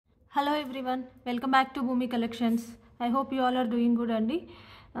Hello everyone, welcome back to Bhoomi Collections. I hope you all are doing good andi.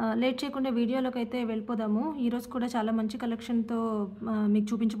 Late చేయకుండా వీడియోలోకి అయితే వెళ్ళిపోదాము. ఈరోజు కూడా చాలా మంచి కలెక్షన్తో మీకు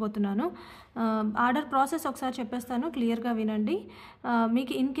చూపించబోతున్నాను. ఆర్డర్ ప్రాసెస్ ఒకసారి చెప్పేస్తాను, క్లియర్గా వినండి.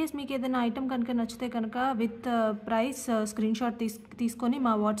 మీకు ఇన్ కేస్ మీకు ఏదైనా ఐటమ్ కనుక నచ్చితే కనుక విత్ ప్రైస్ స్క్రీన్ షాట్ తీసుకొని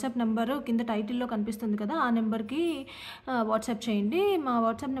మా వాట్సాప్ నెంబరు కింద టైటిల్లో కనిపిస్తుంది కదా, ఆ నెంబర్కి వాట్సాప్ చేయండి. మా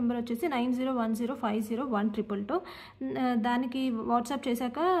వాట్సాప్ నెంబర్ వచ్చేసి 9010501222. దానికి వాట్సాప్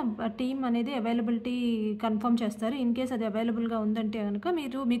చేశాక టీమ్ అనేది అవైలబిలిటీ కన్ఫర్మ్ చేస్తారు. ఇన్ కేస్ అది అవైలబుల్గా ఉందంటే కనుక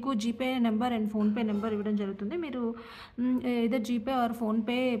మీకు GPay number and PhonePe number ఇవ్వడం జరుగుతుంది. మీరు ఇదర్ జీపే ఆర్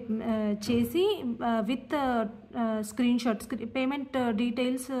ఫోన్పే చేసి with screen shot payment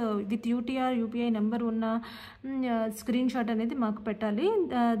details with UPI number ఉన్న స్క్రీన్ షాట్ అనేది మాకు పెట్టాలి.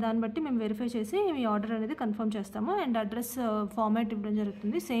 దాన్ని బట్టి మేము వెరిఫై చేసి మీ ఆర్డర్ అనేది కన్ఫర్మ్ చేస్తాము. అండ్ అడ్రస్ ఫార్మాట్ ఇవ్వడం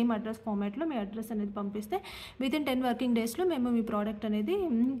జరుగుతుంది. సేమ్ అడ్రస్ ఫార్మాట్లో మీ అడ్రస్ అనేది పంపిస్తే వితిన్ 10 వర్కింగ్ డేస్లో మేము మీ ప్రోడక్ట్ అనేది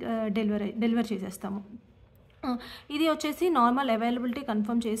డెలివర్ చేసేస్తాము. ఇది వచ్చేసి నార్మల్ అవైలబిలిటీ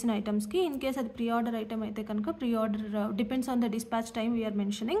కన్ఫర్మ్ చేసిన ఐటమ్స్కి. ఇన్ కేస్ అది ప్రీ ఆర్డర్ ఐటమ్ అయితే కనుక pre order depends on the dispatch time we are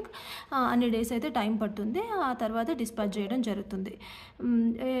mentioning. అన్ని డేస్ అయితే టైం పడుతుంది. ఆ తర్వాత డిస్పాచ్ చేయడం జరుగుతుంది.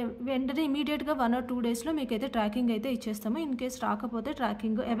 వెంటనే ఇమీడియట్గా 1 or 2 డేస్లో మీకు అయితే ట్రాకింగ్ అయితే ఇచ్చేస్తాము. ఇన్ కేస్ రాకపోతే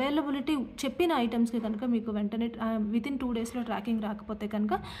ట్రాకింగ్ అవైలబిలిటీ చెప్పిన ఐటమ్స్కి కనుక మీకు వెంటనే వితిన్ 2 డేస్లో ట్రాకింగ్ రాకపోతే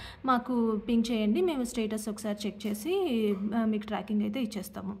కనుక మాకు పింక్ చేయండి. మేము స్టేటస్ ఒకసారి చెక్ చేసి మీకు ట్రాకింగ్ అయితే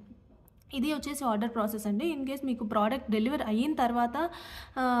ఇచ్చేస్తాము. ఇది వచ్చేసి ఆర్డర్ ప్రాసెస్ అండి. ఇన్ కేస్ మీకు ప్రోడక్ట్ డెలివర్ అయిన తర్వాత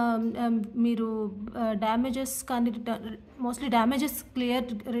మీరు డ్యామేజెస్ కానీ మోస్ట్లీ డ్యామేజెస్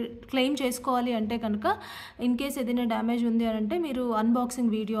క్లెయిమ్ చేసుకోవాలి అంటే కనుక ఇన్ కేస్ ఏదైనా డ్యామేజ్ ఉంది అని అంటే మీరు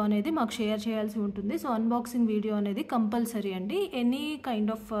అన్బాక్సింగ్ వీడియో అనేది మాకు షేర్ చేయాల్సి ఉంటుంది. సో అన్బాక్సింగ్ వీడియో అనేది కంపల్సరీ అండి. Any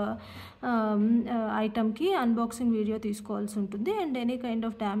kind of ఐటమ్కి unboxing video తీసుకోవాల్సి ఉంటుంది. And any kind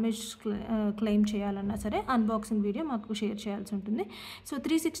of damage claim చేయాలన్నా సరే అన్బాక్సింగ్ వీడియో మాకు షేర్ చేయాల్సి ఉంటుంది. సో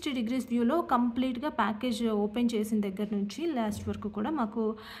 360 degrees వ్యూలో కంప్లీట్గా ప్యాకేజ్ ఓపెన్ చేసిన దగ్గర నుంచి లాస్ట్ వరకు కూడా మాకు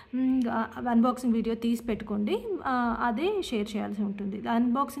అన్బాక్సింగ్ వీడియో తీసి పెట్టుకోండి. అదే షేర్ చేయాల్సి ఉంటుంది.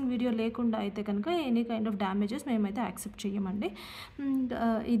 అన్బాక్సింగ్ వీడియో లేకుండా అయితే కనుక ఎనీ కైండ్ ఆఫ్ డ్యామేజెస్ మేమైతే యాక్సెప్ట్ చేయమండి.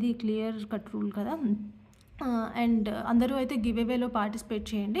 ఇది క్లియర్ కట్ రూల్ కదా. అండ్ అందరూ అయితే గివ్అవేలో పార్టిసిపేట్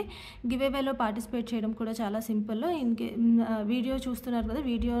చేయండి. గివ్అవేలో పార్టిసిపేట్ చేయడం కూడా చాలా సింపుల్. వీడియో చూస్తున్నారు కదా,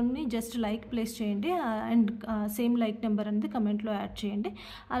 వీడియోని జస్ట్ లైక్ ప్లేస్ చేయండి అండ్ సేమ్ లైక్ నెంబర్ అనేది కమెంట్లో యాడ్ చేయండి.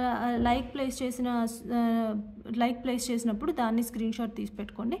 అలా లైక్ ప్లేస్ చేసినప్పుడు దాన్ని స్క్రీన్ షాట్ తీసి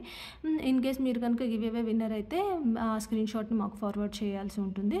పెట్టుకోండి. ఇన్ కేస్ మీరు కనుక గివ్అవే విన్నర్ అయితే ఆ స్క్రీన్ షాట్ని మాకు ఫార్వర్డ్ చేయాల్సి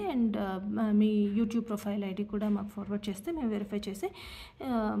ఉంటుంది. And me YouTube profile ID కూడా మాకు ఫార్వర్డ్ చేస్తే మేము వెరిఫై చేసి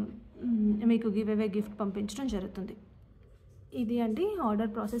మీకు గివ్అవే గిఫ్ట్ పంపించడం జరుగుతుంది. ఇది అండి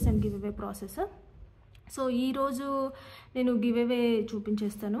order process and giveaway process. So ఈరోజు నేను గివ్అవే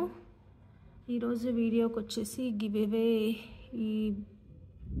చూపించేస్తాను. ఈరోజు వీడియోకి వచ్చేసి గివ్అవే ఈ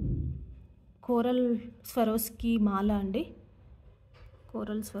కోరల్ స్వరోస్కి మాల అండి.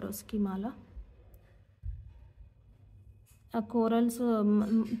 కోరల్ స్వరోస్కి మాల. ఆ కోరల్స్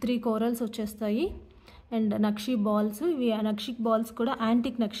 3 కోరల్స్ వచ్చేస్తాయి. అండ్ నక్షి బాల్స్, ఇవి నక్షి బాల్స్ కూడా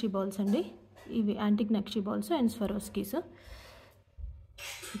యాంటిక్ నక్షి బాల్స్ అండి. ఇవి antique nakshi balls and Swarovskis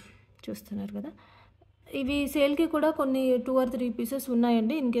చూస్తున్నారు కదా. ఇవి సేల్కి కూడా కొన్ని 2 or 3 పీసెస్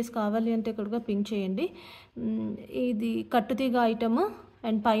ఉన్నాయండి. ఇన్ కేస్ కావాలి అంటే కూడా పింక్ చేయండి. ఇది కట్టుతీగ ఐటమ్.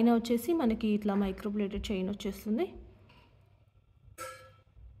 అండ్ పైన వచ్చేసి మనకి ఇట్లా మైక్రోప్లేటెడ్ చైన్ వచ్చేస్తుంది.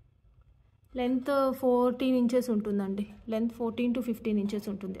 లెంత్ 14 inches ఉంటుందండి. లెంత్ 14 to 15 inches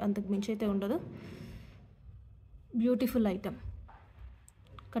ఉంటుంది, అంతకు మించి అయితే ఉండదు. Beautiful item.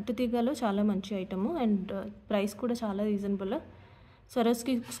 కట్టుతీగలో చాలా మంచి ఐటము అండ్ ప్రైస్ కూడా చాలా రీజనబుల్.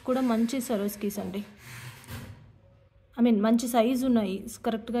 స్వరోస్కీస్ కూడా మంచి స్వరోస్కీస్ అండి. మంచి సైజు ఉన్నాయి.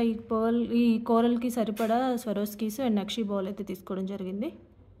 కరెక్ట్గా ఈ కోరల్కి సరిపడా స్వరోస్కీస్ అండ్ నక్షి బాల్ అయితే తీసుకోవడం జరిగింది.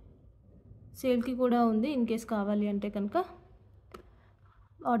 సేల్కి కూడా ఉంది. ఇన్ కేస్ కావాలి అంటే కనుక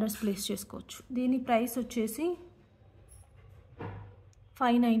ఆర్డర్స్ ప్లేస్ చేసుకోవచ్చు. దీని ప్రైస్ వచ్చేసి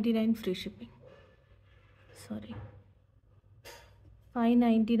 599 free shipping.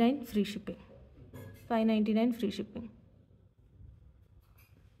 599 free shipping. 599 free shipping.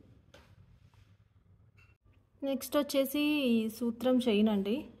 Next వచ్చేసి ఈ సూత్రం చైన్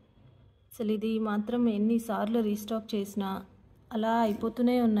అండి. అసలు ఇది మాత్రం ఎన్నిసార్లు రీస్టాక్ చేసినా అలా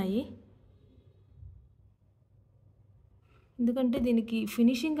అయిపోతూనే ఉన్నాయి. ఎందుకంటే దీనికి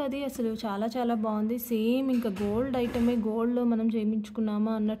ఫినిషింగ్ అది అసలు చాలా చాలా బాగుంది. సేమ్ ఇంకా గోల్డ్ ఐటమే, గోల్డ్లో మనం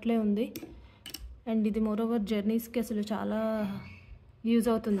చేయించుకున్నామా అన్నట్లే ఉంది. అండ్ ఇది మోరోవర్ జర్నీస్కి అసలు చాలా యూజ్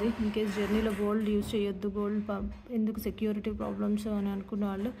అవుతుంది. ఇన్ కేస్ జర్నీలో గోల్డ్ యూజ్ చేయొద్దు, గోల్డ్ ఎందుకు సెక్యూరిటీ ప్రాబ్లమ్స్ అని అనుకున్న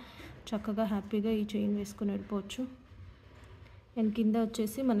వాళ్ళు చక్కగా హ్యాపీగా ఈ చైన్ వేసుకుని వెళ్ళిపోవచ్చు. అండ్ కింద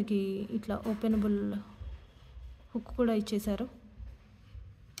వచ్చేసి మనకి ఇట్లా ఓపెనబుల్ హుక్ కూడా ఇచ్చేశారు.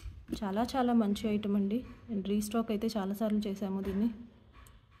 చాలా చాలా మంచి ఐటమ్ అండి. అండ్ రీస్టాక్ అయితే చాలాసార్లు చేసాము దీన్ని.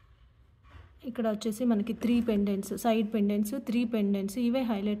 ఇక్కడ వచ్చేసి మనకి 3 పెండెంట్స్, సైడ్ పెండెంట్స్, 3 పెండెంట్స్, ఇవే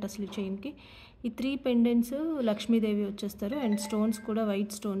హైలైట్ అసలు చైన్కి. ఈ 3 పెండెంట్స్ లక్ష్మీదేవి వచ్చేస్తారు. అండ్ స్టోన్స్ కూడా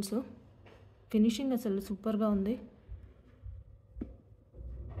వైట్ స్టోన్స్. ఫినిషింగ్ అసలు సూపర్గా ఉంది.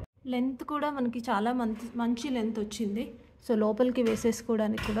 లెంత్ కూడా మనకి చాలా మంచి లెంత్ వచ్చింది. సో లోపలికి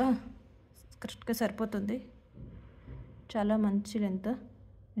వేసేసుకోవడానికి కూడా కరెక్ట్గా సరిపోతుంది. చాలా మంచి లెంత్.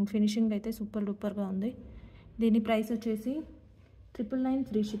 అండ్ ఫినిషింగ్ అయితే సూపర్ డూపర్గా ఉంది. దీని ప్రైస్ వచ్చేసి 999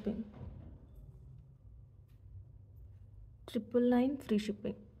 free shipping. 999 free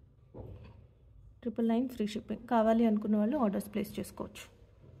shipping. 999 free shipping. కావాలి అనుకున్న వాళ్ళు ఆర్డర్స్ ప్లేస్ చేసుకోవచ్చు.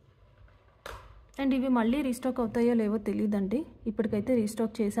 అండ్ ఇవి మళ్ళీ రీస్టాక్ అవుతాయో లేవో తెలియదండి. ఇప్పటికైతే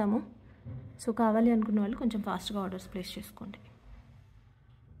రీస్టాక్ చేసాము. సో కావాలి అనుకున్న వాళ్ళు కొంచెం ఫాస్ట్గా ఆర్డర్స్ ప్లేస్ చేసుకోండి.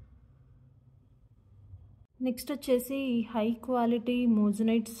 నెక్స్ట్ వచ్చేసి హై క్వాలిటీ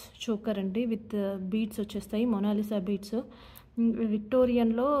మోజనైట్స్ చోకర్ అండి. విత్ బీడ్స్ వచ్చేస్తాయి, మొనాలిసా బీడ్స్.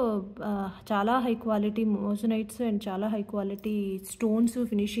 విక్టోరియన్లో చాలా హై క్వాలిటీ మోజనైట్స్ అండ్ చాలా హై క్వాలిటీ స్టోన్స్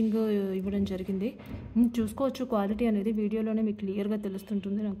ఫినిషింగ్ ఇవ్వడం జరిగింది. చూసుకోవచ్చు క్వాలిటీ అనేది, వీడియోలోనే మీకు క్లియర్గా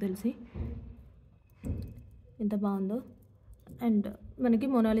తెలుస్తుంటుంది నాకు తెలిసి ఎంత బాగుందో. అండ్ మనకి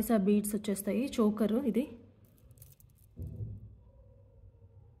మొనాలిసా బీడ్స్ వచ్చేస్తాయి. చోకరు ఇది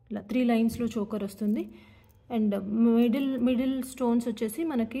ఇలా 3 లైన్స్లో చోకర్ వస్తుంది. అండ్ మిడిల్ స్టోన్స్ వచ్చేసి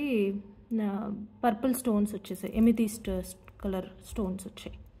మనకి పర్పుల్ స్టోన్స్ వచ్చేసాయి, ఎమిథిస్ట్ కలర్ స్టోన్స్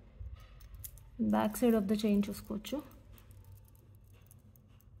వచ్చాయి. Back side of the chain చూసుకోవచ్చు.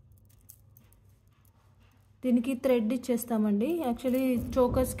 దీనికి థ్రెడ్ ఇచ్చేస్తామండి. యాక్చువల్లీ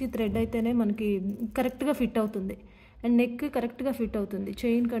చోకర్స్కి థ్రెడ్ అయితేనే మనకి కరెక్ట్గా ఫిట్ అవుతుంది. అండ్ నెక్ కరెక్ట్గా ఫిట్ అవుతుంది.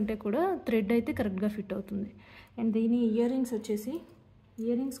 చైన్ కంటే కూడా థ్రెడ్ అయితే కరెక్ట్గా ఫిట్ అవుతుంది. అండ్ దీని ఇయర్ రింగ్స్ వచ్చేసి,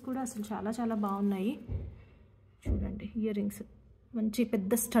 ఇయర్ రింగ్స్ కూడా అసలు చాలా చాలా బాగున్నాయి. చూడండి, ఇయర్ రింగ్స్ మంచి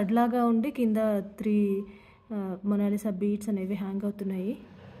పెద్ద స్టడ్ లాగా ఉండి కింద 3 మొనాలిసా బీడ్స్ అనేవి హ్యాంగ్ అవుతున్నాయి.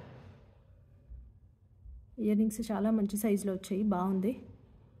 ఇయర్ రింగ్స్ చాలా మంచి సైజులో వచ్చాయి, బాగుంది.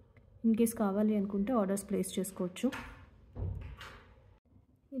 ఇన్ కేస్ కావాలి అనుకుంటే ఆర్డర్స్ ప్లేస్ చేసుకోవచ్చు.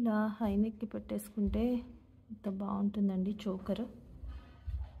 ఇలా హై నెక్కి పెట్టేసుకుంటే ఎంత బాగుంటుందండి చోకర్.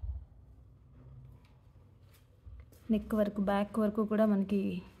 నెక్ వరకు, బ్యాక్ వరకు కూడా మనకి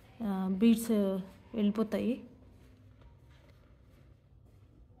బీడ్స్ వెళ్ళిపోతాయి.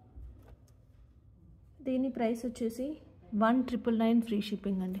 దీని ప్రైస్ వచ్చేసి 1999 ఫ్రీ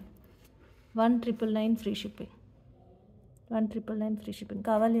షిప్పింగ్ అండి. 1999 ఫ్రీ షిప్పింగ్. 1999 free shipping.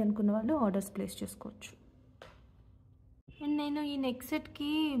 కావాలి అనుకున్న వాళ్ళు ఆర్డర్స్ ప్లేస్ చేసుకోవచ్చు. అండ్ నేను ఈ నెక్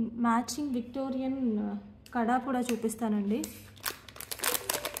సెట్కి మ్యాచింగ్ విక్టోరియన్ కడా కూడా చూపిస్తానండి.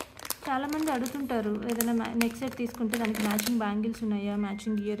 చాలామంది అడుగుతుంటారు ఏదైనా నెక్ సెట్ తీసుకుంటే దానికి మ్యాచింగ్ బ్యాంగిల్స్ ఉన్నాయా,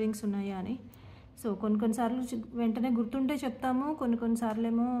 మ్యాచింగ్ ఇయర్ రింగ్స్ ఉన్నాయా అని. సో కొన్నిసార్లు వెంటనే గుర్తుంటే చెప్తాము, కొన్నిసార్లు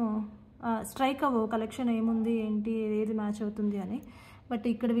ఏమో స్ట్రైక్ అవ్వవు కలెక్షన్ ఏముంది ఏంటి ఏది మ్యాచ్ అవుతుంది అని. బట్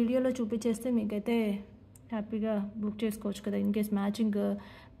ఇక్కడ వీడియోలో చూపించేస్తే మీకైతే హ్యాపీగా బుక్ చేసుకోవచ్చు కదా, ఇన్ కేస్ మ్యాచింగ్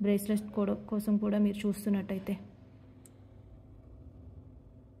బ్రేస్లెట్ కోసం కూడా మీరు చూస్తున్నట్టయితే.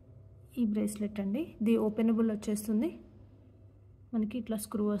 ఈ బ్రేస్లెట్ అండి, ఇది ఓపెనబుల్ వచ్చేస్తుంది మనకి, ఇట్లా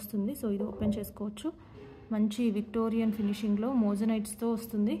స్క్రూ వస్తుంది. సో ఇది ఓపెన్ చేసుకోవచ్చు. మంచి విక్టోరియన్ ఫినిషింగ్లో మోజనైట్స్తో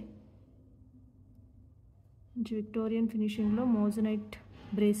వస్తుంది. మంచి Victorian ఫినిషింగ్లో moissanite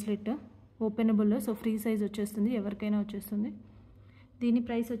bracelet, openable. So free size వచ్చేస్తుంది, ఎవరికైనా వచ్చేస్తుంది. దీని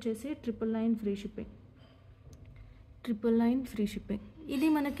ప్రైస్ వచ్చేసి 999 ఫ్రీ షిప్పింగ్. 999 free shipping. ఇది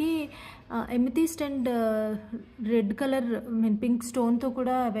మనకి ఎమిథిస్ట్ అండ్ రెడ్ కలర్ పింక్ స్టోన్తో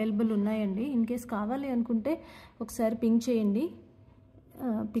కూడా అవైలబుల్ ఉన్నాయండి. ఇన్ కేస్ కావాలి అనుకుంటే ఒకసారి పింక్ చేయండి,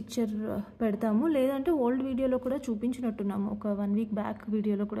 పిక్చర్ పెడతాము. లేదంటే ఓల్డ్ వీడియోలో కూడా చూపించినట్టున్నాము, ఒక 1 వీక్ బ్యాక్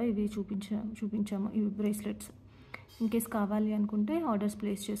వీడియోలో కూడా ఇవి చూపించాము ఇవి బ్రేస్లెట్స్. ఇన్ కేస్ కావాలి అనుకుంటే ఆర్డర్స్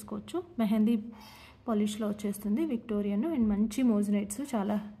ప్లేస్ చేసుకోవచ్చు. మెహందీ పాలిష్లో వచ్చేస్తుంది విక్టోరియన్. అండ్ మంచి మోజనైట్స్,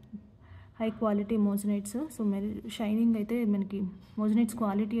 చాలా హై క్వాలిటీ మోజనైట్స్. సో షైనింగ్ అయితే మనకి మోజనైట్స్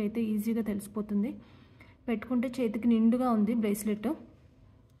క్వాలిటీ అయితే ఈజీగా తెలిసిపోతుంది. పెట్టుకుంటే చేతికి నిండుగా ఉంది బ్రేస్లెట్.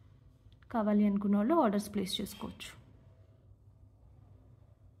 కావాలి అనుకున్న వాళ్ళు ఆర్డర్స్ ప్లేస్ చేసుకోవచ్చు.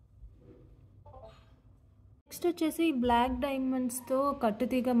 నెక్స్ట్ వచ్చేసి బ్లాక్ డైమండ్స్తో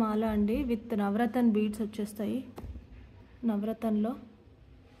కట్టుతీగ మాల అండి, విత్ నవరత్న బీడ్స్ వచ్చేస్తాయి. నవరత్నలో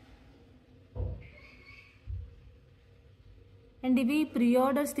అండ్ ఇవి ప్రీ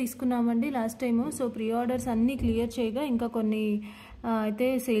ఆర్డర్స్ తీసుకున్నామండి last time. So pre orders అన్నీ క్లియర్ చేయగా ఇంకా కొన్ని అయితే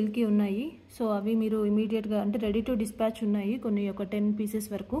సేల్కి ఉన్నాయి. సో అవి మీరు ఇమీడియట్గా అంటే రెడీ టు డిస్పాచ్ ఉన్నాయి కొన్ని, ఒక 10 పీసెస్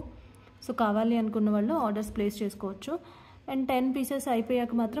వరకు. సో కావాలి అనుకున్న వాళ్ళు ఆర్డర్స్ ప్లేస్ చేసుకోవచ్చు. అండ్ 10 పీసెస్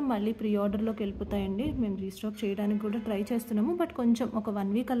అయిపోయాక మాత్రం మళ్ళీ ప్రీ ఆర్డర్లోకి వెళ్ళిపోతాయండి. మేము రీస్టాక్ చేయడానికి కూడా ట్రై చేస్తున్నాము, బట్ కొంచెం ఒక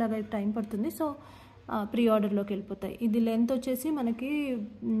 1 వీక్ అలాగా టైం పడుతుంది. సో ప్రీ ఆర్డర్లోకి వెళ్ళిపోతాయి. ఇది లెంత్ వచ్చేసి మనకి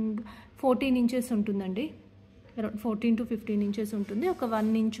 14 ఇంచెస్ ఉంటుందండి. అరౌండ్ 14 to 15 ఇంచెస్ ఉంటుంది. ఒక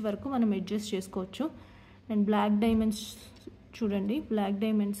 1 ఇంచ్ వరకు మనం అడ్జస్ట్ చేసుకోవచ్చు. అండ్ బ్లాక్ డైమండ్స్ చూడండి, black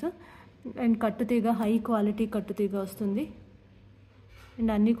diamonds and కట్టుతీగ, high quality కట్టుతీగ వస్తుంది.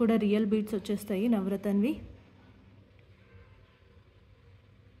 అండ్ అన్నీ కూడా రియల్ బీడ్స్ వచ్చేస్తాయి నవరత్నవి.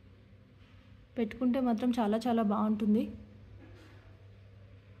 పెట్టుకుంటే మాత్రం చాలా చాలా బాగుంటుంది.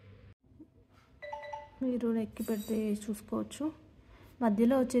 మీరు నెక్కి పెడితే చూసుకోవచ్చు.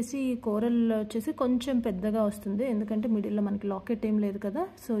 మధ్యలో వచ్చేసి ఈ కోరల్ వచ్చేసి కొంచెం పెద్దగా వస్తుంది, ఎందుకంటే మిడిల్లో మనకి లాకెట్ ఏం లేదు కదా.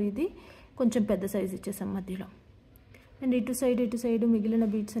 సో ఇది కొంచెం పెద్ద సైజ్ ఇచ్చేసాం మధ్యలో. అండ్ ఇటు సైడ్ మిగిలిన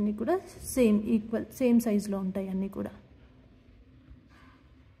బీడ్స్ అన్నీ కూడా సేమ్ సైజులో ఉంటాయి అన్నీ కూడా.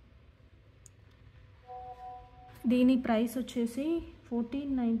 దీని ప్రైస్ వచ్చేసి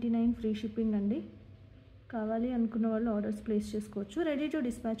 1499 ఫ్రీ షిప్పింగ్ అండి. కావాలి అనుకున్న వాళ్ళు ఆర్డర్స్ ప్లేస్ చేసుకోవచ్చు. రెడీ టు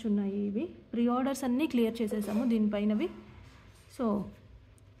డిస్పాచ్ ఉన్నాయి ఇవి. ప్రీ ఆర్డర్స్ అన్నీ క్లియర్ చేసేసాము దీనిపైనవి. సో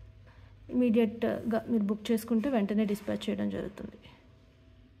ఇమీడియట్గా మీరు బుక్ చేసుకుంటే వెంటనే డిస్పాచ్ చేయడం జరుగుతుంది.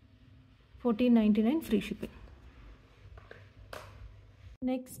 1499 ఫ్రీ షిప్పింగ్.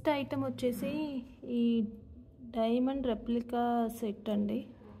 నెక్స్ట్ ఐటమ్ వచ్చేసి ఈ డైమండ్ రెప్లికా సెట్ అండి.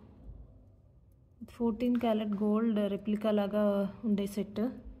 14 క్యారెట్ గోల్డ్ రెప్లికా లాగా ఉండే సెట్.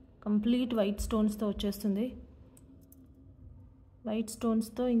 కంప్లీట్ వైట్ స్టోన్స్తో వచ్చేస్తుంది. వైట్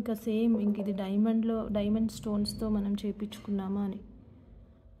స్టోన్స్తో ఇంకా సేమ్ ఇంక ఇది డైమండ్ స్టోన్స్తో మనం చేయించుకున్నామా అని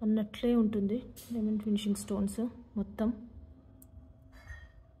అన్నట్లే ఉంటుంది. డైమండ్ ఫినిషింగ్ స్టోన్స్ మొత్తం.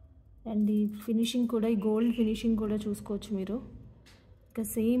 అండ్ ఈ ఫినిషింగ్ కూడా, ఈ గోల్డ్ ఫినిషింగ్ కూడా చూసుకోవచ్చు మీరు. ఇంకా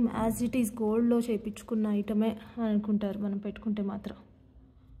సేమ్ యాజ్ ఇట్ ఈస్ గోల్డ్లో చేయించుకున్న ఐటమే అనుకుంటారు మనం పెట్టుకుంటే మాత్రం.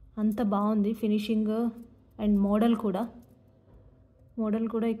 అంత బాగుంది ఫినిషింగ్. అండ్ మోడల్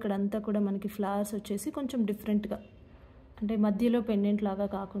కూడా ఇక్కడంతా కూడా మనకి ఫ్లవర్స్ వచ్చేసి కొంచెం డిఫరెంట్గా, అంటే మధ్యలో పెండెంట్ లాగా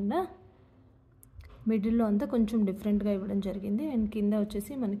కాకుండా మిడిల్లో అంతా కొంచెం డిఫరెంట్గా ఇవ్వడం జరిగింది. అండ్ కింద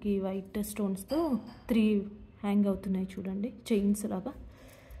వచ్చేసి మనకి వైట్ స్టోన్స్తో 3 హ్యాంగ్ అవుతున్నాయి చూడండి, చైన్స్ లాగా.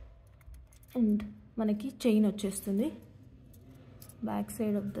 అండ్ మనకి చైన్ వచ్చేస్తుంది. Back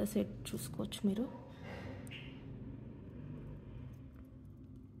side of the set చూసుకోవచ్చు మీరు.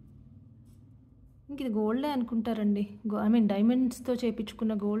 ఇంక ఇది గోల్డే అనుకుంటారండి, డైమండ్స్తో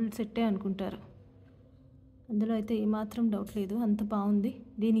చేయించుకున్న గోల్డ్ సెట్టే అనుకుంటారు. అందులో అయితే ఏమాత్రం డౌట్ లేదు, అంత బాగుంది.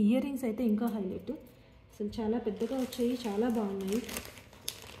 దీని ఇయర్ రింగ్స్ అయితే ఇంకా హైలైట్. అసలు చాలా పెద్దగా వచ్చాయి, చాలా బాగున్నాయి.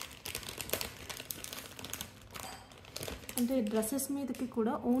 అంటే డ్రెస్సెస్ మీదకి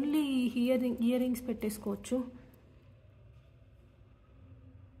కూడా ఓన్లీ ఇయర్ రింగ్స్ పెట్టేసుకోవచ్చు.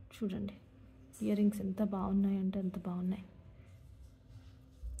 చూడండి ఇయర్ రింగ్స్ ఎంత బాగున్నాయి అంటే అంత బాగున్నాయి.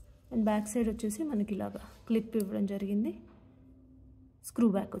 అండ్ బ్యాక్ సైడ్ వచ్చేసి మనకి ఇలాగా క్లిప్ ఇవ్వడం జరిగింది. స్క్రూ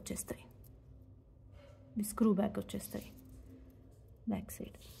బ్యాక్ వచ్చేస్తాయి, బ్యాక్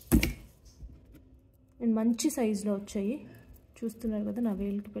సైడ్. అండ్ మంచి సైజులో వచ్చాయి, చూస్తున్నారు కదా. నా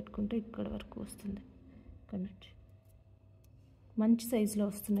వేలుకి పెట్టుకుంటే ఇక్కడ వరకు వస్తుంది, ఇక్కడ నుంచి మంచి సైజులో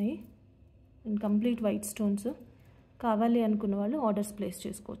వస్తున్నాయి. And complete white stones. కావాలి అనుకున్న వాళ్ళు ఆర్డర్స్ ప్లేస్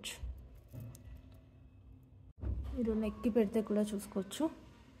చేసుకోవచ్చు. మీరు నెక్కి పెడితే కూడా చూసుకోవచ్చు,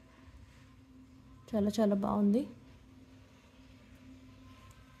 చాలా చాలా బాగుంది.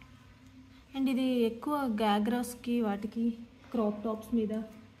 అండ్ ఇది ఎక్కువ గ్యాగ్రాస్కి వాటికి క్రాప్ టాప్స్ మీద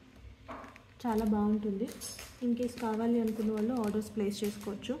చాలా బాగుంటుంది. ఇన్ కేస్ కావాలి అనుకున్న వాళ్ళు ఆర్డర్స్ ప్లేస్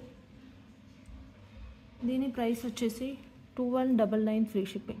చేసుకోవచ్చు. దీని ప్రైస్ వచ్చేసి 2199 ఫ్రీ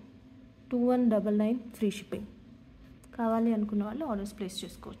షిప్పింగ్. 2199 free shipping. కావాలి అనుకున్న వాళ్ళు ఆర్డర్స్ ప్లేస్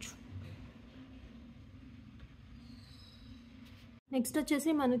చేసుకోవచ్చు. నెక్స్ట్ వచ్చేసి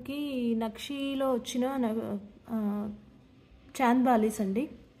మనకి నక్షీలో వచ్చిన చాంద్ బాలీస్ అండి.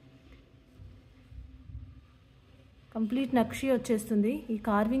 కంప్లీట్ నక్షి వచ్చేస్తుంది. ఈ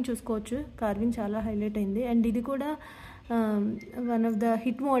కార్వింగ్ చూసుకోవచ్చు, కార్వింగ్ చాలా హైలైట్ అయింది. అండ్ ఇది కూడా one of the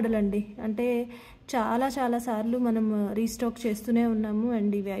hit model అండి. అంటే చాలా సార్లు మనం రీస్టాక్ చేస్తూనే ఉన్నాము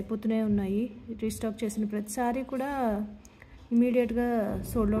అండ్ ఇవి అయిపోతూనే ఉన్నాయి. రీస్టాక్ చేసిన ప్రతిసారి కూడా ఇమీడియట్గా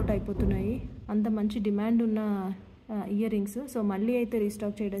సోల్డ్ అవుట్ అయిపోతున్నాయి. అంత మంచి డిమాండ్ ఉన్న ఇయర్ రింగ్స్. సో మళ్ళీ అయితే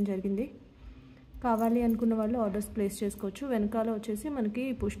రీస్టాక్ చేయడం జరిగింది. కావాలి అనుకున్న వాళ్ళు ఆర్డర్స్ ప్లేస్ చేసుకోవచ్చు. వెనకాల వచ్చేసి మనకి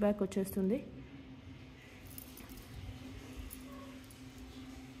పుష్ బ్యాక్ వచ్చేస్తుంది.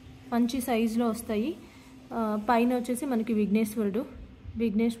 మంచి సైజులో వస్తాయి. పైన వచ్చేసి మనకి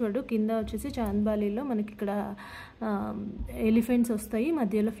విఘ్నేశ్వరుడు, కింద వచ్చేసి చాంద్బాలీలో మనకి ఇక్కడ ఎలిఫెంట్స్ వస్తాయి,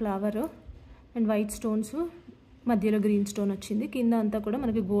 మధ్యలో ఫ్లవర్ అండ్ వైట్ స్టోన్స్, మధ్యలో గ్రీన్ స్టోన్ వచ్చింది. కింద అంతా కూడా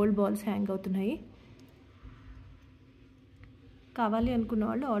మనకి గోల్డ్ బాల్స్ హ్యాంగ్ అవుతున్నాయి. కావాలి అనుకున్న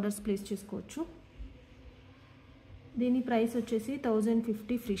వాళ్ళు ఆర్డర్స్ ప్లేస్ చేసుకోవచ్చు. దీని ప్రైస్ వచ్చేసి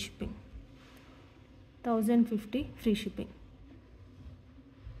 1050 free shipping. 1050 free shipping.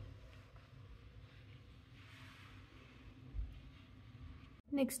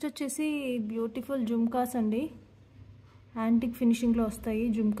 Next వచ్చేసి బ్యూటిఫుల్ జుమ్కాస్ అండి, యాంటిక్ ఫినిషింగ్లో వస్తాయి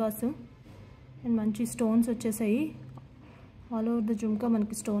జుమ్కాస్. అండ్ మంచి స్టోన్స్ వచ్చేసాయి. ఆల్ ఓవర్ ద జుమ్కా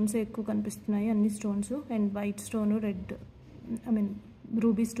మనకి స్టోన్స్ ఎక్కువ కనిపిస్తున్నాయి, అన్ని stones. And white stone, red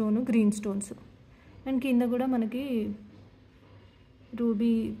ruby stone, green stones. And కింద కూడా మనకి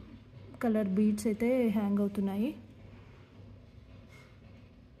రూబీ కలర్ బీడ్స్ అయితే హ్యాంగ్ అవుతున్నాయి.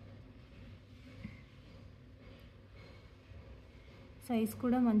 సైజ్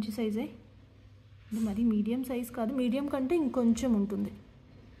కూడా మంచి సైజే, మరి మీడియం సైజ్ కాదు, మీడియం కంటే ఇంకొంచెం ఉంటుంది.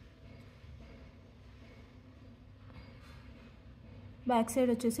 బ్యాక్ సైడ్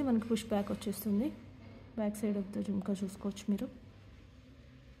వచ్చేసి మనకి పుష్ బ్యాక్ వచ్చేస్తుంది. Back side of the jhumka చూసుకోవచ్చు మీరు.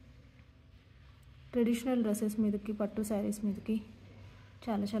 ట్రెడిషనల్ డ్రెస్సెస్ మీదకి, పట్టు శారీస్ మీదకి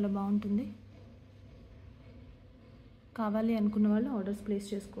చాలా చాలా బాగుంటుంది. కావాలి అనుకున్న వాళ్ళు ఆర్డర్స్ ప్లేస్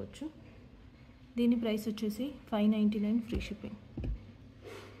చేసుకోవచ్చు. దీని ప్రైస్ వచ్చేసి 599 free shipping.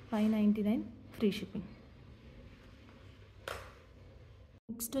 599 free shipping.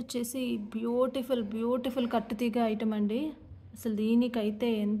 Next వచ్చేసి బ్యూటిఫుల్ కట్టుతీగ ఐటమ్ అండి. అసలు దీనికైతే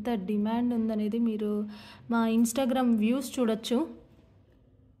ఎంత డిమాండ్ ఉందనేది మీరు మా ఇన్స్టాగ్రామ్ వ్యూస్ చూడొచ్చు.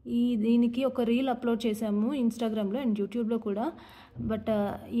 దీనికి ఒక రీల్ అప్లోడ్ చేశాము ఇన్స్టాగ్రామ్లో అండ్ యూట్యూబ్లో కూడా. బట్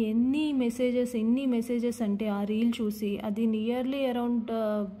ఎన్ని మెసేజెస్ అంటే ఆ రీల్ చూసి, అది నియర్లీ అరౌండ్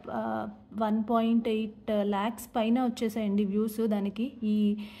 1.8 lakhs పైన వచ్చేసాయండి వ్యూస్ దానికి,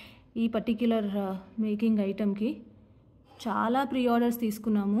 ఈ పర్టిక్యులర్ మేకింగ్ ఐటమ్కి. చాలా ప్రీ ఆర్డర్స్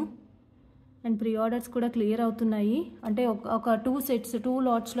తీసుకున్నాము అండ్ ప్రీ ఆర్డర్స్ కూడా క్లియర్ అవుతున్నాయి. అంటే ఒక 2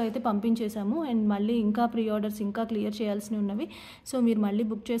 లాట్స్లో అయితే పంపించేశాము. అండ్ మళ్ళీ ఇంకా ప్రీ ఆర్డర్స్ ఇంకా క్లియర్ చేయాల్సి ఉన్నవి. సో మీరు మళ్ళీ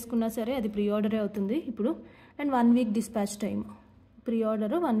బుక్ చేసుకున్నా సరే అది ప్రీ ఆర్డరే అవుతుంది ఇప్పుడు. And 1 week dispatch time, pre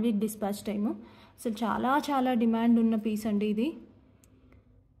order 1 week dispatch time. అసలు చాలా చాలా డిమాండ్ ఉన్న పీస్ అండి ఇది.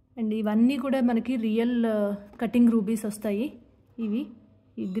 అండ్ ఇవన్నీ కూడా మనకి రియల్ కటింగ్ రూబీస్ వస్తాయి.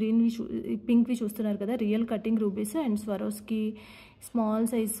 ఈ గ్రీన్వి పింక్వి చూస్తున్నారు కదా, real cutting rubies. And Swarovski small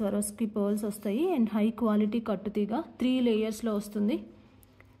size Swarovski pearls వస్తాయి. అండ్ హై క్వాలిటీ కట్టుతీగా 3 layers వస్తుంది.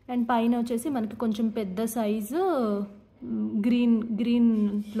 అండ్ పైన వచ్చేసి మనకి కొంచెం పెద్ద సైజు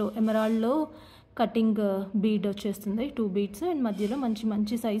గ్రీన్లో ఎమరాల్డ్లో కటింగ్ బీడ్ వచ్చేస్తుంది, 2 beads. అండ్ మధ్యలో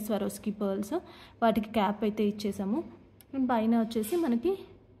మంచి సైజ్ స్వరోస్కి పర్ల్స్, వాటికి క్యాప్ అయితే ఇచ్చేసాము. అండ్ పైన వచ్చేసి మనకి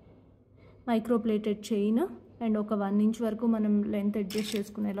మైక్రో ప్లేటెడ్ చైన్ అండ్ ఒక 1 inch వరకు మనం లెంత్ అడ్జస్ట్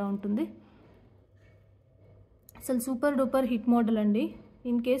చేసుకునేలా ఉంటుంది. అసలు సూపర్ డూపర్ హిట్ మోడల్ అండి.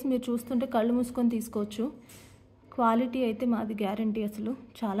 ఇన్ కేస్ మీరు చూస్తుంటే కళ్ళు మూసుకొని తీసుకోవచ్చు. క్వాలిటీ అయితే మాది గ్యారంటీ. అసలు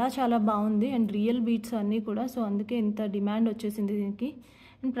చాలా చాలా బాగుంది. అండ్ రియల్ బీట్స్ అన్నీ కూడా, సో అందుకే ఇంత డిమాండ్ వచ్చేసింది దీనికి.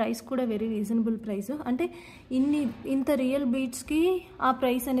 అండ్ ప్రైస్ కూడా వెరీ రీజనబుల్ ప్రైస్. అంటే ఇంత రియల్ బీట్స్కి ఆ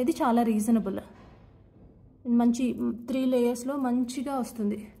ప్రైస్ అనేది చాలా రీజనబుల్. మంచి 3 layers మంచిగా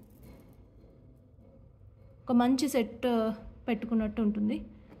వస్తుంది. ఒక మంచి సెట్ పెట్టుకున్నట్టు ఉంటుంది.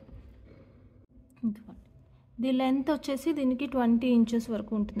 దీని లెంత్ వచ్చేసి దీనికి 20 inches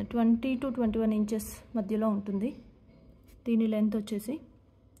వరకు ఉంటుంది, 20 to 21 inches మధ్యలో ఉంటుంది దీని లెంత్ వచ్చేసి.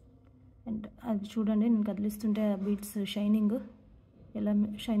 అండ్ అది చూడండి, నేను కదిలిస్తుంటే ఆ బీడ్స్ షైనింగ్ ఎలా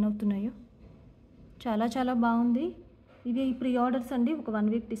షైన్ అవుతున్నాయో, చాలా చాలా బాగుంది. ఇది ప్రీ ఆర్డర్స్ అండి, ఒక 1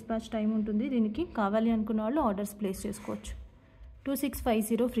 week డిస్పాచ్ టైం ఉంటుంది దీనికి. కావాలి అనుకున్న వాళ్ళు ఆర్డర్స్ ప్లేస్ చేసుకోవచ్చు.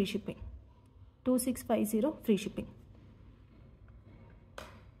 2650 free shipping. 2650 free shipping.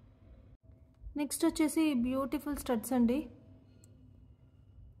 Next వచ్చేసి బ్యూటిఫుల్ స్టడ్స్ అండి,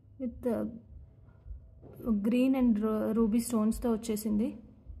 విత్ గ్రీన్ అండ్ రూబీ స్టోన్స్తో వచ్చేసింది.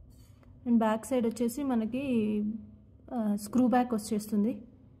 అండ్ బ్యాక్ సైడ్ వచ్చేసి మనకి స్క్రూ బ్యాక్ వచ్చేస్తుంది.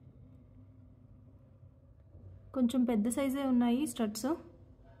 కొంచెం పెద్ద సైజే ఉన్నాయి స్టడ్స్.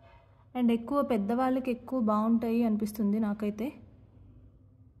 అండ్ ఎక్కువ పెద్దవాళ్ళకి ఎక్కువ బాగుంటాయి అనిపిస్తుంది నాకైతే.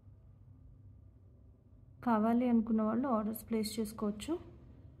 కావాలి అనుకున్న వాళ్ళు ఆర్డర్స్ ప్లేస్ చేసుకోవచ్చు.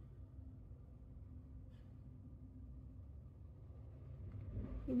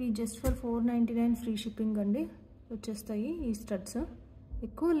 ఇవి జస్ట్ ఫర్ 499 ఫ్రీ షిప్పింగ్ అండి వచ్చేస్తాయి ఈ స్టడ్స్.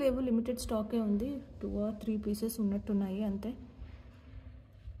 ఎక్కువ లేవు, లిమిటెడ్ స్టాకే ఉంది, 2 or 3 pieces ఉన్నట్టున్నాయి అంతే.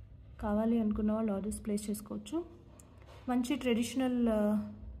 కావాలి అనుకున్న వాళ్ళు ఆర్డర్స్ ప్లేస్ చేసుకోవచ్చు. మంచి ట్రెడిషనల్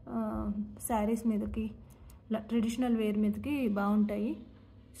శారీస్ మీదకి, ట్రెడిషనల్ వేర్ మీదకి బాగుంటాయి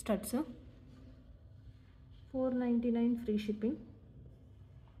studs. 499 free shipping.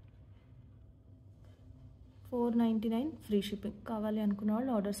 499 free shipping. కావాలి అనుకున్న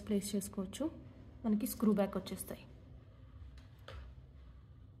వాళ్ళు ఆర్డర్స్ ప్లేస్ చేసుకోవచ్చు. మనకి స్క్రూ బ్యాక్ వచ్చేస్తాయి.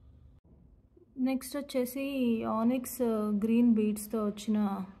 నెక్స్ట్ వచ్చేసి ఆనిక్స్ గ్రీన్ బీడ్స్తో వచ్చిన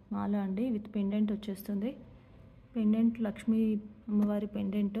మాల అండి, విత్ పెండెంట్ వచ్చేస్తుంది. పెండెంట్ లక్ష్మీ అమ్మవారి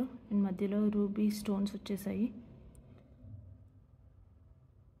పెండెంట్ అండ్ మధ్యలో రూబీ స్టోన్స్ వచ్చేసాయి.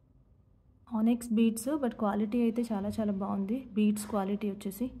 ఆనెక్స్ బీడ్స్, బట్ క్వాలిటీ అయితే చాలా చాలా బాగుంది. బీడ్స్ క్వాలిటీ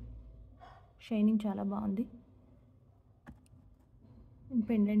వచ్చేసి షైనింగ్ చాలా బాగుంది.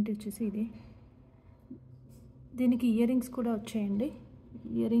 పెండెంట్ వచ్చేసి ఇది. దీనికి ఇయర్ రింగ్స్ కూడా వచ్చాయండి.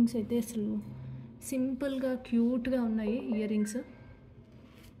 ఇయర్ రింగ్స్ అయితే అసలు సింపుల్గా క్యూట్గా ఉన్నాయి. ఇయర్ రింగ్స్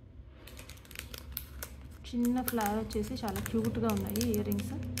చిన్న ఫ్లవర్ వచ్చేసి చాలా క్యూట్గా ఉన్నాయి ఇయర్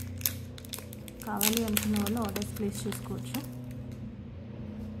రింగ్స్. కావాలి అనుకున్న వాళ్ళు ఆర్డర్స్ ప్లేస్ చేసుకోవచ్చు.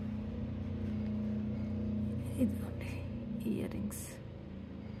 ఇదిగోండి ఇయర్ రింగ్స్.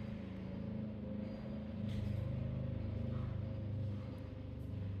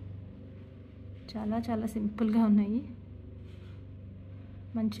 చాలా చాలా సింపుల్గా ఉన్నాయి.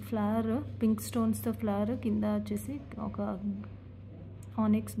 మంచి ఫ్లవర్, పింక్ స్టోన్స్తో ఫ్లవర్, కింద వచ్చేసి ఒక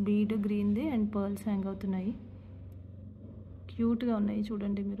ఆనెక్స్ బీడ్ గ్రీన్ది అండ్ పర్ల్స్ హ్యాంగ్ అవుతున్నాయి. క్యూట్గా ఉన్నాయి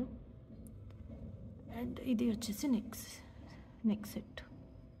చూడండి మీరు. అండ్ ఇది వచ్చేసి నెక్ సెట్.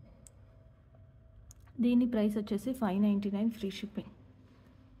 దీని ప్రైస్ వచ్చేసి 599 ఫ్రీ షిప్పింగ్.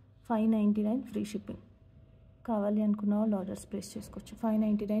 599 free shipping. కావాలి అనుకున్న వాళ్ళు ఆర్డర్స్ ప్లేస్ చేసుకోవచ్చు.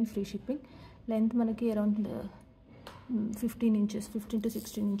 599 ఫ్రీ షిప్పింగ్. లెంత్ మనకి అరౌండ్ 15 ఇంచెస్, 15 to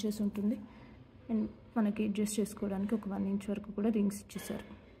 16 ఇంచెస్ ఉంటుంది. అండ్ మనకి అడ్జస్ట్ చేసుకోవడానికి ఒక 1 ఇంచ్ వరకు కూడా రింగ్స్ ఇచ్చేసారు.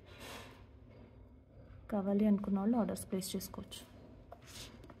 కావాలి అనుకున్న వాళ్ళు ఆర్డర్స్ ప్లేస్ చేసుకోవచ్చు.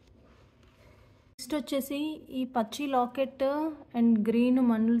 నెక్స్ట్ వచ్చేసి ఈ పచ్చి లాకెట్ అండ్ గ్రీన్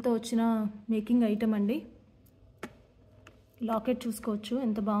మన్నులతో వచ్చిన మేకింగ్ ఐటమ్ అండి. లాకెట్ చూసుకోవచ్చు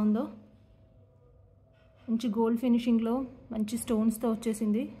ఎంత బాగుందో. మంచి గోల్డ్ ఫినిషింగ్లో మంచి స్టోన్స్తో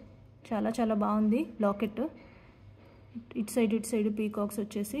వచ్చేసింది. చాలా చాలా బాగుంది లాకెట్. ఇటు సైడ్ పీకాక్స్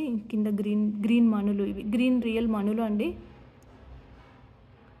వచ్చేసి, కింద గ్రీన్ మణులు. ఇవి గ్రీన్ రియల్ మణులు అండి.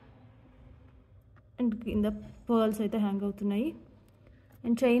 అండ్ కింద పర్ల్స్ అయితే హ్యాంగ్ అవుతున్నాయి.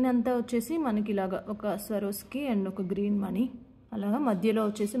 అండ్ చైన్ అంతా వచ్చేసి మనకి ఇలాగా ఒక స్వరోస్కి అండ్ ఒక గ్రీన్ మనీ అలాగా. మధ్యలో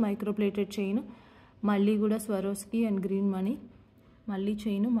వచ్చేసి మైక్రోప్లేటెడ్ చైన్, మళ్ళీ కూడా స్వరోస్కి అండ్ గ్రీన్ మనీ, మళ్ళీ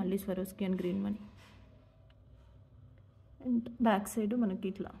చైన్, మళ్ళీ Swarovski and green money. And back side మనకి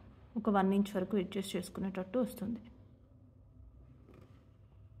ఇట్లా ఒక 1 ఇంచ్ వరకు అడ్జస్ట్ చేసుకునేటట్టు వస్తుంది.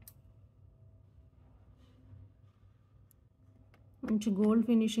 మంచి గోల్డ్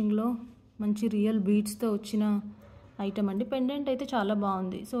ఫినిషింగ్లో మంచి రియల్ బీడ్స్తో వచ్చిన ఐటమ్ అండి. పెండెంట్ అయితే చాలా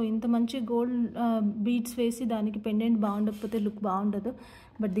బాగుంది. సో ఇంత మంచి గోల్డ్ బీడ్స్ వేసి దానికి పెండెంట్ బాగుండకపోతే లుక్ బాగుండదు.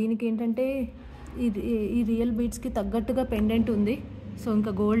 బట్ దీనికి ఏంటంటే ఈ రియల్ బీడ్స్కి తగ్గట్టుగా పెండెంట్ ఉంది. సో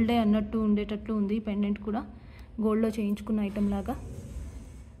ఇంకా గోల్డే అన్నట్టు ఉండేటట్లు ఉంది. పెండెంట్ కూడా గోల్డ్లో చేయించుకున్న ఐటమ్ లాగా.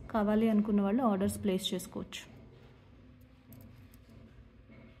 కావాలి అనుకున్న వాళ్ళు ఆర్డర్స్ ప్లేస్ చేసుకోవచ్చు.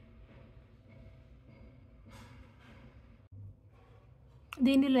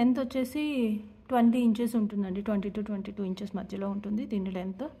 దీని లెంత్ వచ్చేసి 20 ఇంచెస్ ఉంటుందండి. 20 to 22 ఇంచెస్ మధ్యలో ఉంటుంది దీని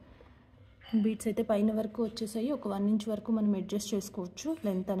లెంత్. బీట్స్ అయితే పైన వరకు వచ్చేసాయి. ఒక 1 ఇంచ్ వరకు మనం అడ్జస్ట్ చేసుకోవచ్చు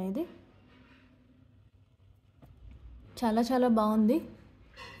లెంత్ అనేది. చాలా చాలా బాగుంది.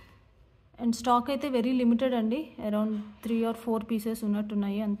 అండ్ స్టాక్ అయితే వెరీ లిమిటెడ్ అండి. అరౌండ్ 3 or 4 పీసెస్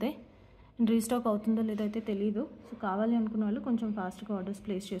ఉన్నట్టున్నాయి అంతే. అండ్ రీస్టాక్ అవుతుందో లేదో అయితే తెలీదు. సో కావాలి అనుకున్న వాళ్ళు కొంచెం ఫాస్ట్గా ఆర్డర్స్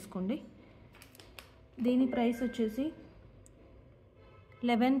ప్లేస్ చేసుకోండి. దీని ప్రైస్ వచ్చేసి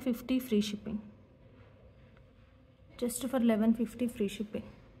 1150 free shipping. Just for 1150 free shipping.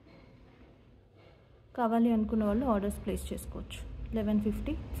 కావాలి అనుకున్న వాళ్ళు ఆర్డర్స్ ప్లేస్ చేసుకోవచ్చు.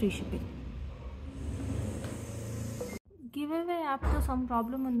 1150 free shipping. Give away యాప్తో some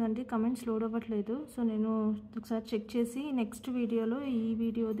problem ఉందండి. కమెంట్స్ లోడ్ అవ్వట్లేదు. సో నేను ఒకసారి చెక్ చేసి నెక్స్ట్ వీడియోలో ఈ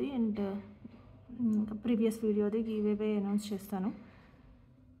వీడియోది and previous వీడియోది give away announce చేస్తాను.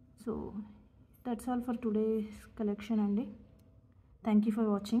 So that's all for today's collection అండి. Thank you for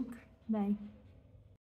watching. Bye.